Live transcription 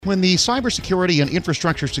When the Cybersecurity and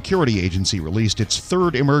Infrastructure Security Agency released its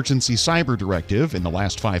third emergency cyber directive in the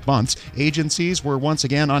last 5 months, agencies were once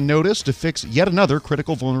again on notice to fix yet another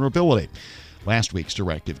critical vulnerability. Last week's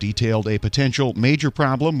directive detailed a potential major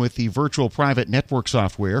problem with the virtual private network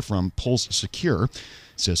software from Pulse Secure.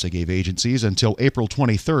 CISA gave agencies until April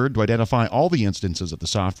 23rd to identify all the instances of the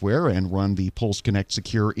software and run the Pulse Connect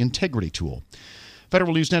Secure integrity tool.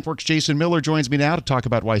 Federal News Network's Jason Miller joins me now to talk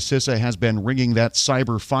about why CISA has been ringing that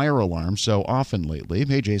cyber fire alarm so often lately.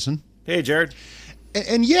 Hey, Jason. Hey, Jared.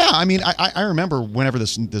 And yeah, I mean, I remember whenever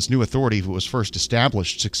this new authority was first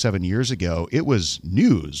established 6-7 years ago, it was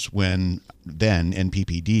news when then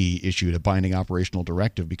NPPD issued a binding operational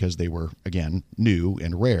directive because they were, again, new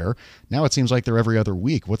and rare. Now it seems like they're every other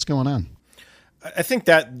week. What's going on? I think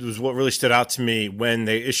that was what really stood out to me when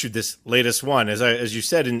they issued this latest one. As you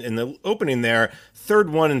said in the opening there, third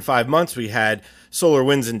one in 5 months, we had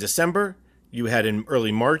SolarWinds in December. You had in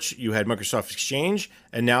early March, you had Microsoft Exchange,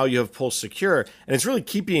 and now you have Pulse Secure. And it's really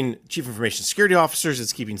keeping chief information security officers,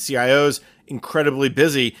 it's keeping CIOs incredibly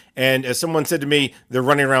busy. And as someone said to me, they're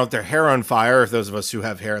running around with their hair on fire, if those of us who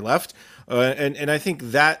have hair left. And I think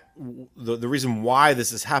that the reason why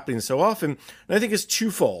this is happening so often, and I think is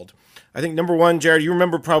twofold. I think number one, Jared, you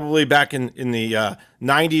remember probably back in the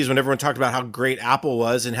 90s when everyone talked about how great Apple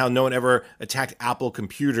was and how no one ever attacked Apple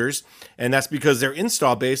computers. And that's because their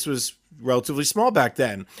install base was relatively small back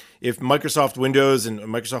then. If Microsoft Windows and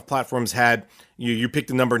Microsoft platforms had, you picked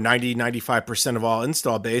the number 95% of all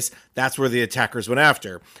install base, that's where the attackers went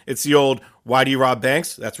after. It's the old, why do you rob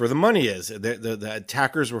banks? That's where the money is. The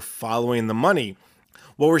attackers were following the money.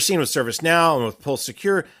 What we're seeing with ServiceNow and with Pulse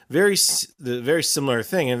Secure, very similar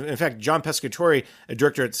thing. In fact, John Pescatore, a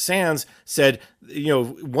director at SANS, said,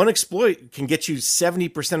 one exploit can get you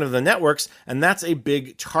 70% of the networks, and that's a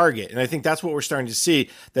big target. And I think that's what we're starting to see,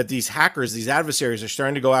 that these hackers, these adversaries are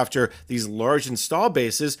starting to go after these large install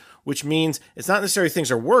bases, which means it's not necessarily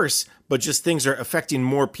things are worse, but just things are affecting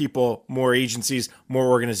more people, more agencies, more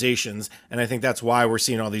organizations. And I think that's why we're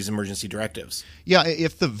seeing all these emergency directives. Yeah,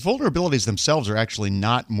 if the vulnerabilities themselves are actually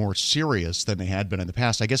not more serious than they had been in the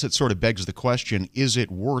past, I guess it sort of begs the question, is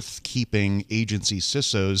it worth keeping agency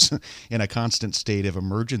CISOs in a constant state of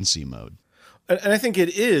emergency mode? And I think it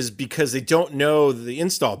is because they don't know the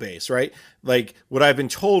install base, right? Like what I've been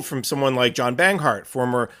told from someone like John Banghart,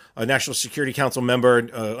 former National Security Council member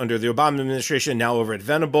under the Obama administration, now over at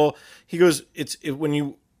Venable. He goes, when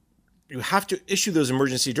you have to issue those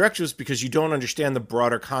emergency directives because you don't understand the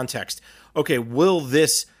broader context. Okay, will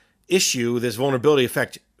this issue, this vulnerability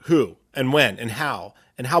affect who and when and how?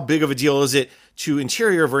 And how big of a deal is it to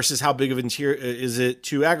interior versus how big of interior is it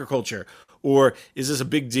to agriculture? Or is this a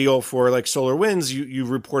big deal for like SolarWinds? You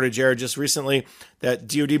reported, Jared, just recently that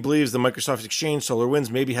DoD believes the Microsoft Exchange, SolarWinds,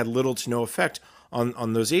 maybe had little to no effect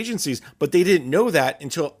on those agencies, but they didn't know that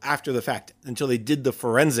until after the fact, until they did the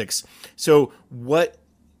forensics. So what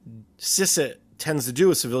CISA tends to do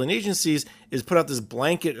with civilian agencies is put out this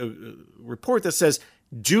blanket report that says,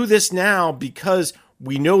 do this now because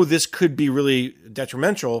we know this could be really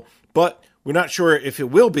detrimental, but we're not sure if it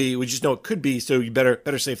will be. We just know it could be, so you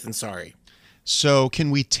better safe than sorry. So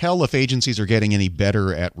can we tell if agencies are getting any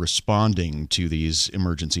better at responding to these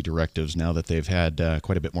emergency directives now that they've had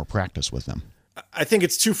quite a bit more practice with them? I think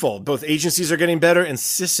it's twofold. Both agencies are getting better and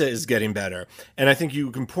CISA is getting better. And I think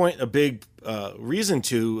you can point a big reason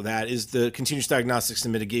to that is the Continuous Diagnostics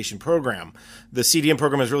and Mitigation Program. The CDM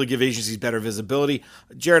program has really given agencies better visibility.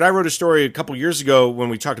 Jared, I wrote a story a couple years ago when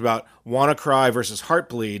we talked about WannaCry versus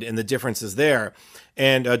Heartbleed and the differences there.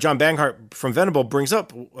 And John Banghart from Venable brings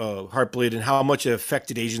up Heartbleed and how much it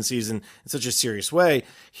affected agencies in such a serious way.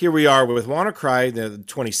 Here we are with WannaCry, the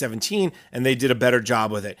 2017, and they did a better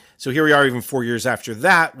job with it. So here we are even 4 years after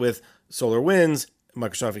that with SolarWinds,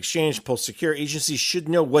 Microsoft Exchange, Pulse Secure. Agencies should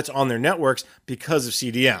know what's on their networks because of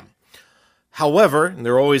CDM. However, and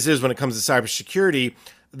there always is when it comes to cybersecurity,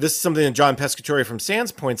 this is something that John Pescatore from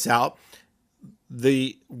SANS points out.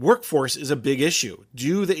 The workforce is a big issue.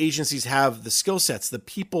 Do the agencies have the skill sets, the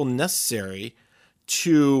people necessary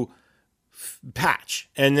to patch?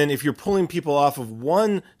 And then if you're pulling people off of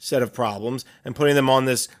one set of problems and putting them on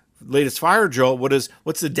this latest fire drill,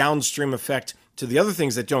 what's the downstream effect to the other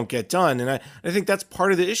things that don't get done? And I think that's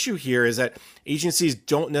part of the issue here is that agencies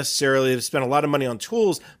don't necessarily have spent a lot of money on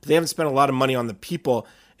tools, but they haven't spent a lot of money on the people.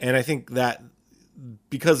 And I think that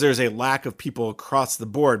because there's a lack of people across the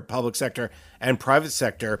board, public sector and private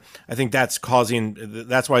sector, I think that's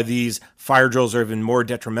why these fire drills are even more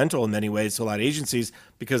detrimental in many ways to a lot of agencies,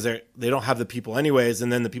 because they don't have the people anyways.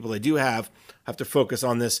 And then the people they do have to focus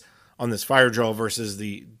on on this fire drill versus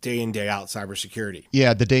the day in, day out cybersecurity.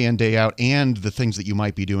 Yeah, the day in, day out, and the things that you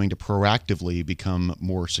might be doing to proactively become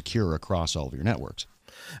more secure across all of your networks.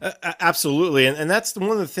 Absolutely. And that's one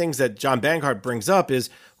of the things that John Banghart brings up is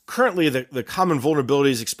currently the common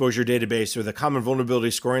vulnerabilities exposure database or the common vulnerability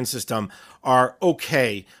scoring system are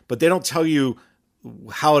okay, but they don't tell you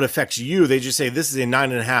how it affects you. They just say this is a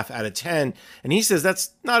 9.5 out of 10. And he says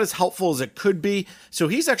that's not as helpful as it could be. So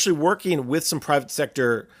he's actually working with some private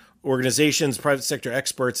sector organizations, private sector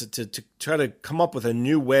experts to try to come up with a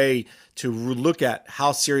new way to look at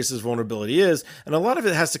how serious this vulnerability is. And a lot of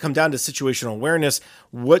it has to come down to situational awareness.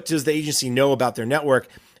 What does the agency know about their network?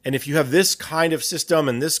 And if you have this kind of system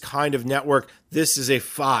and this kind of network, this is a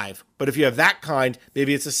 5. But if you have that kind,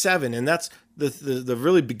 maybe it's a 7. And that's the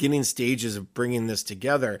really beginning stages of bringing this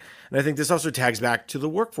together. And I think this also tags back to the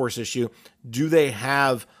workforce issue. Do they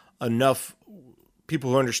have enough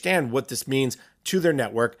people who understand what this means to their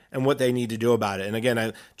network and what they need to do about it? And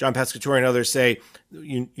again, John Pescatore and others say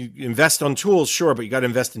you invest on tools, sure, but you got to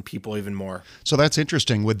invest in people even more. So that's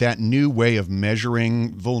interesting. Would that new way of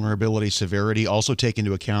measuring vulnerability severity also take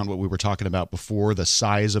into account what we were talking about before, the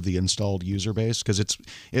size of the installed user base? Because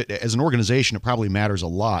as an organization, it probably matters a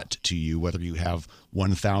lot to you whether you have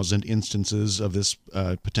 1,000 instances of this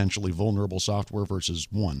potentially vulnerable software versus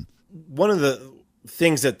one. One of the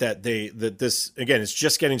things that this, again, it's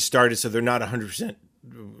just getting started, so they're not 100%,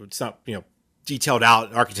 it's not, detailed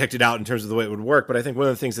out, architected out in terms of the way it would work. But I think one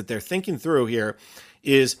of the things that they're thinking through here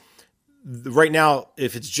is right now,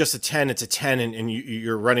 if it's just a 10, it's a 10 and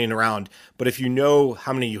you're running around. But if you know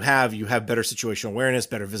how many you have better situational awareness,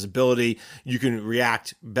 better visibility, you can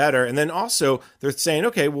react better. And then also they're saying,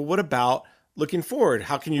 okay, well, what about looking forward?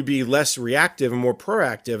 How can you be less reactive and more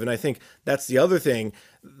proactive? And I think that's the other thing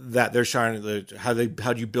that they're trying to, how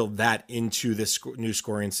do you build that into this new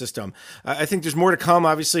scoring system? I think there's more to come,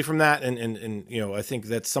 obviously, from that. And I think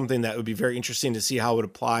that's something that would be very interesting to see how it would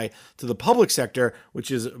apply to the public sector,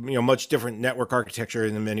 which is, much different network architecture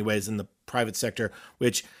in many ways than the private sector,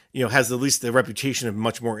 which, has at least the reputation of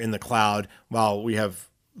much more in the cloud, while we have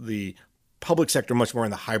the public sector much more in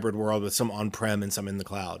the hybrid world with some on-prem and some in the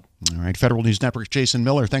cloud. All right. Federal News Network's Jason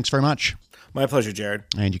Miller, thanks very much. My pleasure, Jared.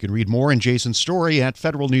 And you can read more in Jason's story at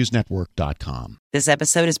federalnewsnetwork.com. This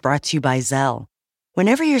episode is brought to you by Zelle.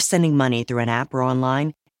 Whenever you're sending money through an app or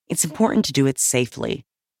online, it's important to do it safely.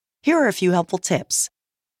 Here are a few helpful tips.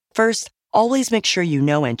 First, always make sure you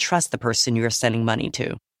know and trust the person you are sending money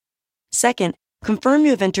to. Second, confirm you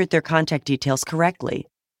have entered their contact details correctly.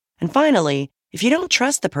 And finally, if you don't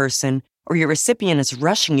trust the person or your recipient is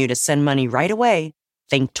rushing you to send money right away,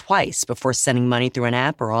 think twice before sending money through an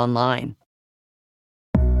app or online.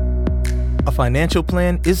 A financial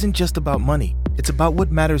plan isn't just about money. It's about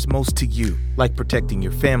what matters most to you, like protecting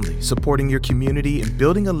your family, supporting your community, and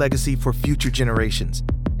building a legacy for future generations.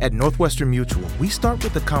 At Northwestern Mutual, we start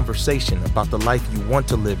with a conversation about the life you want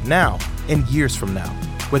to live now and years from now.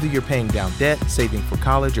 Whether you're paying down debt, saving for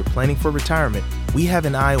college, or planning for retirement, we have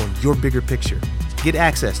an eye on your bigger picture. Get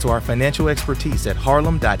access to our financial expertise at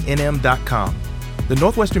harlem.nm.com. The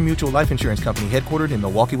Northwestern Mutual Life Insurance Company, headquartered in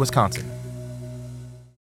Milwaukee, Wisconsin.